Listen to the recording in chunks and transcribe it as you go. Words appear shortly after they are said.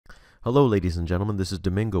Hello ladies and gentlemen, this is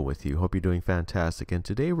Domingo with you. Hope you're doing fantastic, and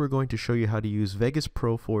today we're going to show you how to use Vegas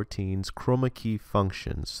Pro 14's Chroma Key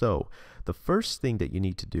function. So the first thing that you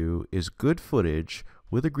need to do is good footage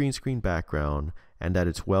with a green screen background and that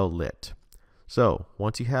it's well lit. So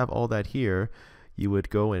once you have all that here, you would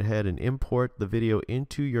go ahead and import the video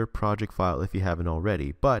into your project file if you haven't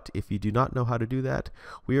already. But if you do not know how to do that,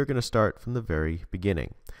 we are going to start from the very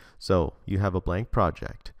beginning. So you have a blank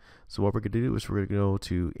project. So what we're going to do is we're going to go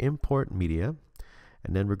to Import Media,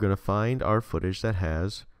 and then we're going to find our footage that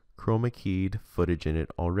has chroma keyed footage in it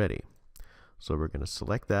already. So we're going to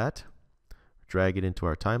select that, drag it into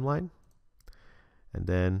our timeline, and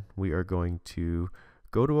then we are going to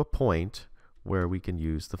go to a point where we can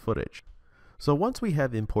use the footage. So once we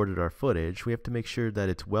have imported our footage, we have to make sure that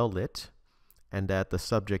it's well lit and that the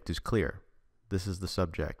subject is clear. This is the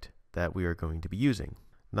subject that we are going to be using.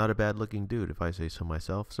 Not a bad looking dude if I say so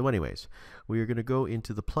myself. So anyways, we are going to go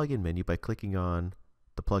into the plugin menu by clicking on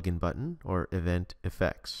the plugin button or event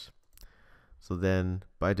effects. So then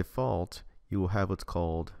by default you will have what's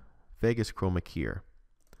called Vegas Chroma Key. We're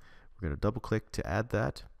going to double click to add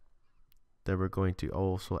that. Then we're going to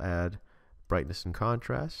also add brightness and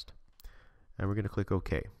contrast, and we're going to click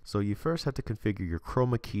OK. So you first have to configure your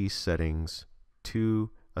Chroma Key settings to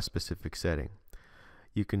a specific setting.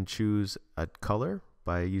 You can choose a color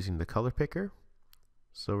by using the color picker.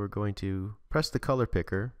 So we're going to press the color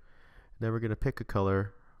picker, and then we're going to pick a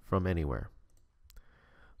color from anywhere.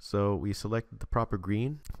 So we selected the proper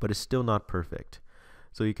green, but it's still not perfect.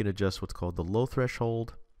 So you can adjust what's called the low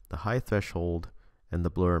threshold, the high threshold, and the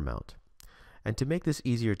blur amount. And to make this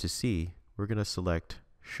easier to see, we're going to select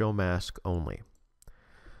Show Mask Only.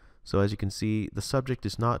 So as you can see, the subject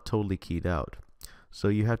is not totally keyed out. So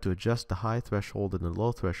you have to adjust the high threshold and the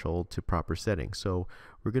low threshold to proper settings. So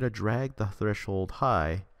we're going to drag the threshold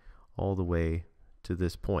high all the way to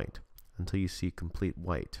this point until you see complete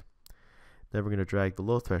white. Then we're going to drag the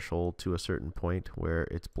low threshold to a certain point where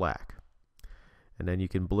it's black. And then you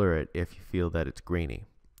can blur it if you feel that it's grainy.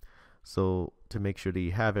 So to make sure that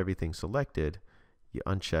you have everything selected, you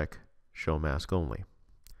uncheck Show Mask Only.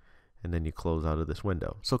 And then you close out of this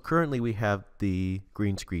window. So currently we have the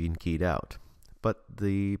green screen keyed out, but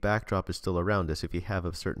the backdrop is still around us if you have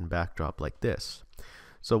a certain backdrop like this.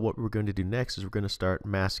 So what we're going to do next is we're going to start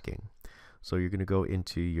masking. So you're going to go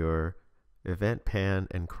into your event pan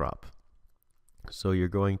and crop. So you're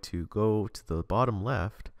going to go to the bottom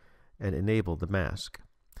left and enable the mask.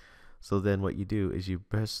 So then what you do is you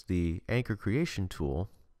press the anchor creation tool,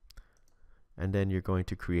 and then you're going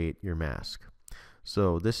to create your mask.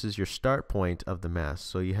 So this is your start point of the mask.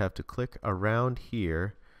 So you have to click around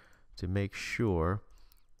here to make sure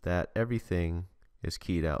that everything is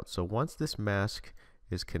keyed out. So once this mask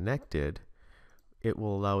is connected, it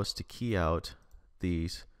will allow us to key out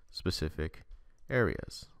these specific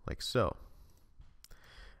areas, like so.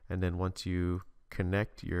 And then once you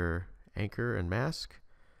connect your anchor and mask,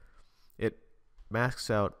 it masks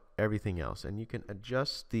out everything else. And you can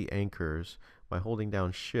adjust the anchors by holding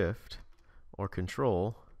down Shift or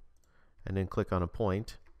Control and then click on a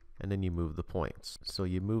point, and then you move the points. So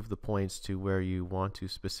you move the points to where you want to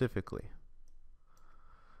specifically.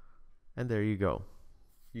 And there you go.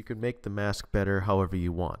 You can make the mask better however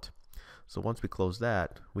you want. So once we close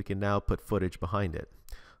that, we can now put footage behind it.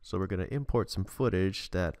 So we're going to import some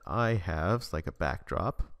footage that I have, like a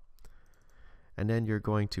backdrop. And then you're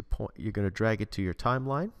going to drag it to your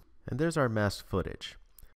timeline. And there's our masked footage.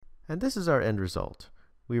 And this is our end result.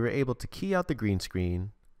 We were able to key out the green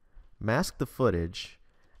screen, mask the footage,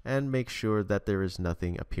 and make sure that there is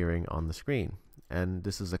nothing appearing on the screen. And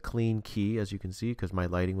this is a clean key, as you can see, because my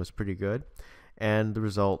lighting was pretty good, and the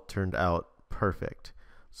result turned out perfect.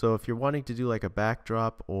 So if you're wanting to do like a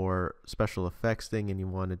backdrop or special effects thing and you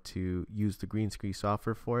wanted to use the green screen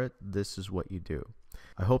software for it, this is what you do.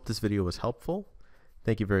 I hope this video was helpful.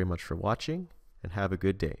 Thank you very much for watching, and have a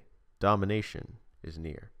good day. Domination is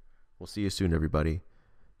near. We'll see you soon, everybody.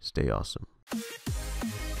 Stay awesome.